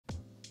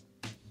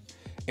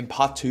In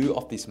part 2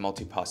 of this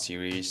multi-part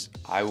series,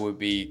 I will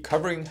be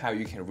covering how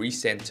you can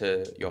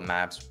recenter your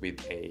maps with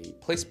a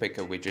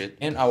Placepicker widget,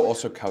 and I will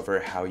also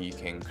cover how you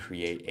can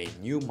create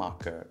a new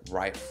marker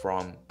right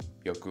from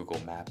your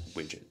Google Map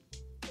widget.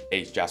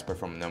 Hey, it's Jasper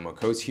from No More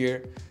Codes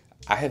here.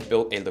 I have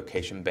built a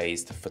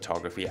location-based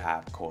photography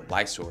app called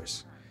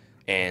LIGHTSOURCE,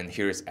 and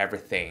here's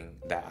everything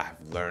that I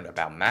have learned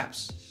about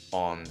maps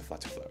on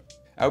Flutterflow.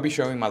 I'll be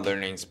showing my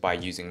learnings by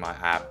using my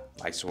app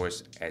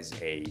LIGHTSOURCE as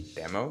a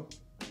demo.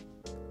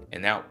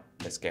 And now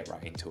let's get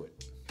right into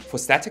it. For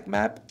static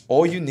map,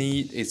 all you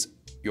need is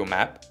your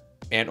map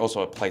and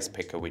also a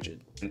Placepicker widget.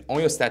 And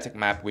on your static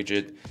map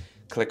widget,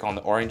 click on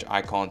the orange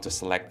icon to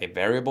select a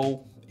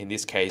variable. In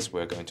this case,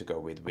 we're going to go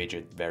with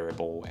widget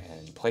variable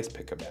and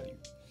Placepicker value.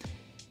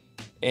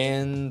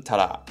 And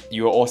ta-da,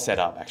 you are all set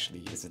up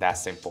actually. It's that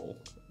simple.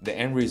 The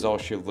end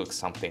result should look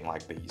something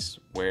like this,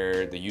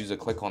 where the user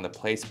click on the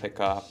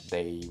Placepicker,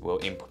 they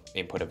will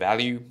input a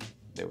value,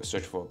 they will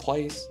search for a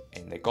place,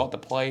 and they got the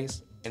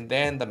place, and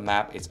then the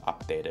map is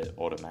updated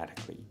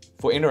automatically.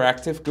 For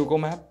interactive Google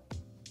Map,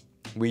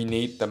 we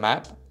need the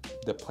map,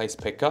 the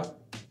Placepicker,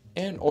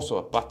 and also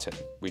a button,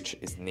 which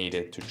is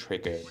needed to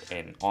trigger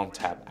an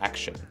on-tap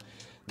action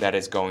that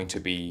is going to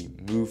be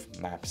Move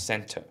Map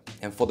Center.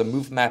 And for the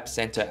Move Map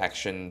Center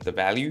action, the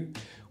value,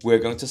 we're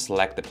going to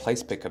select the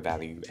Placepicker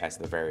value as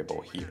the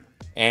variable here.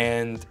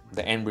 And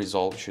the end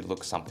result should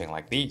look something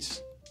like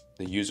this.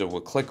 The user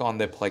will click on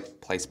the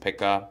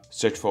Placepicker,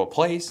 search for a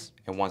place,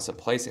 and once the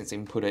place is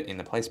inputted in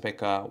the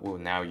Placepicker, we'll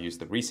now use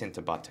the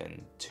recenter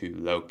button to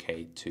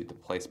locate to the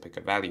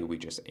Placepicker value we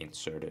just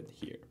inserted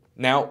here.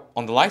 Now,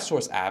 on the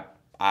LIGHTSOURCE app,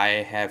 I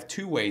have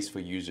two ways for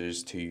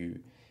users to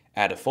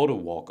add a photo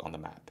walk on the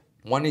map.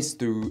 One is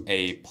through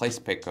a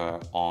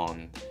Placepicker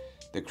on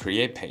the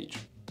create page,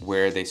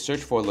 where they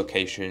search for a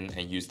location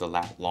and use the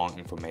lat long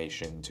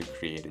information to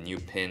create a new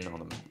pin on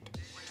the map.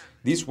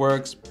 This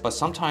works, but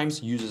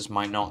sometimes users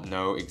might not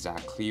know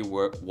exactly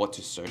what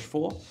to search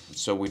for,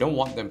 so we don't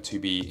want them to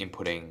be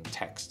inputting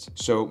text.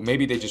 So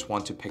maybe they just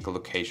want to pick a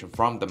location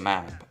from the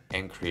map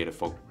and create a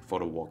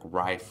photo walk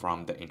right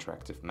from the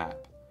interactive map.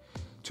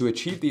 To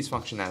achieve this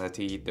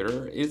functionality,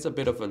 there is a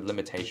bit of a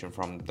limitation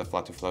from the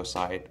Flutterflow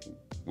side,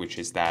 which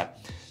is that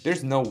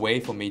there's no way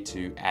for me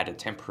to add a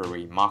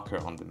temporary marker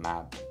on the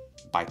map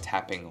by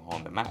tapping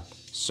on the map.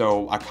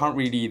 So I can't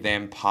really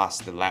then pass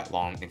the lat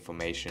long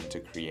information to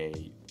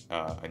create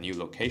a new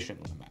location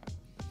on the map.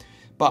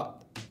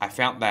 But I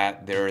found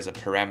that there is a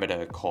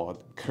parameter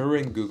called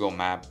current Google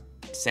Map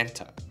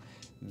Center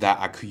that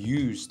I could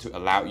use to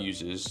allow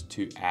users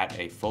to add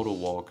a photo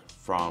walk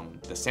from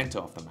the center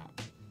of the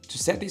map. To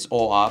set this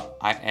all up,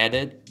 I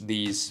added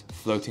this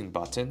floating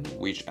button,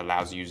 which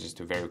allows users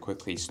to very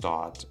quickly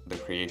start the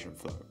creation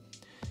flow.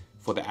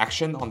 For the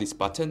action on this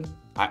button,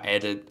 I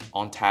added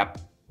on tap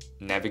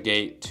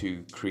navigate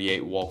to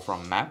create walk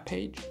from map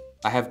page.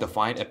 I have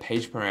defined a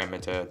page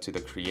parameter to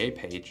the create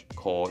page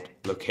called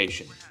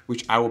location,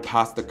 which I will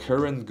pass the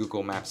current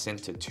Google Map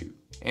Center to.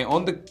 And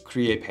on the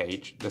create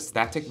page, the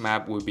static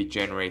map will be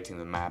generating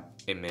the map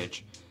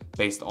image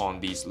based on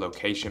this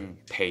location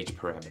page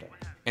parameter.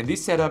 And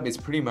this setup is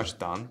pretty much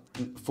done.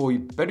 For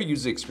better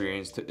user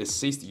experience to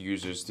assist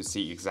users to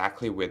see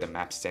exactly where the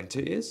map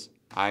center is,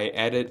 I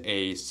added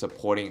a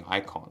supporting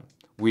icon,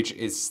 which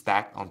is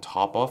stacked on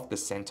top of the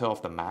center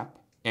of the map.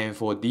 And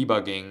for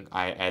debugging,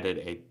 I added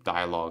a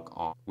dialog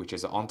on, which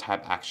is an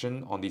on-tap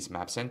action on this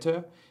map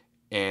center,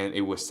 and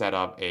it will set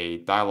up a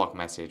dialog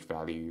message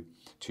value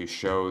to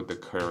show the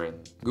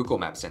current Google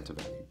Map Center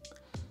value.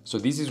 So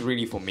this is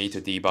really for me to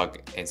debug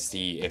and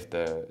see if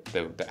the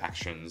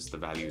actions, the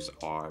values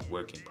are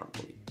working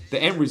properly.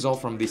 The end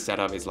result from this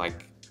setup is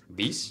like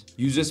this.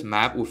 User's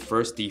map will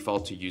first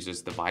default to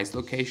user's device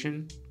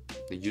location.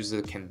 The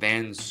user can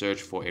then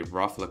search for a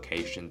rough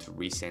location to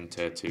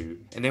recenter to.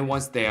 And then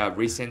once they are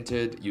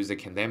recentered, user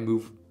can then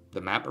move the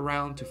map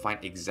around to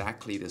find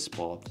exactly the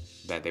spot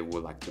that they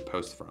would like to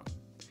post from.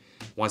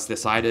 Once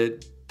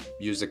decided,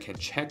 user can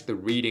check the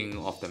reading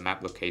of the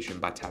map location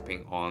by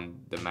tapping on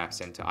the map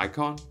center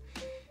icon,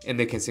 and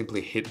they can simply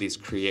hit this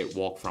create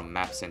walk from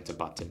map center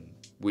button,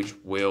 which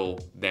will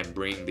then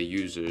bring the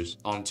users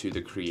onto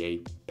the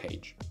create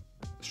page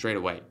straight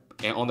away.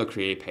 And on the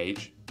create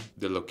page,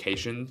 the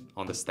location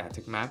on the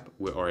static map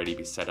will already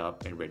be set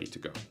up and ready to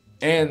go.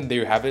 And there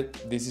you have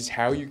it. This is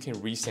how you can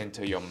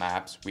recenter your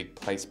maps with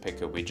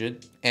Placepicker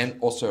widget, and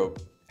also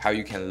how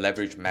you can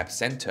leverage Map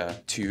Center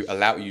to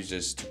allow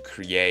users to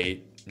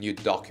create new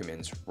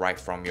documents right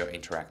from your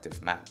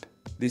interactive map.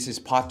 This is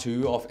part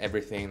 2 of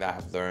everything that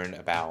I've learned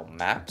about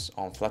maps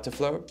on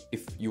Flutterflow.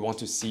 If you want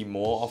to see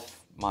more of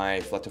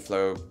my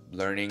Flutterflow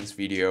learnings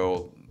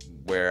video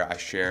where I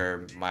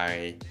share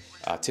my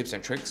tips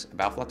and tricks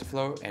about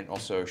Flutterflow and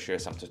also share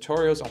some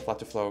tutorials on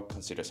Flutterflow,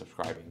 consider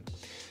subscribing.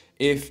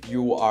 If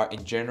you are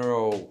in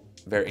general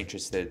very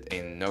interested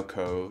in no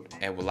code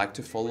and would like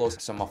to follow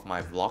some of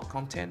my vlog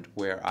content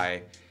where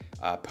I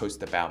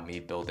post about me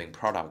building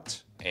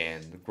products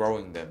and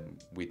growing them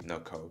with no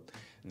code,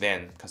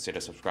 then consider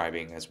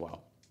subscribing as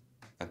well.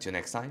 Until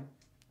next time,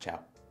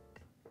 ciao.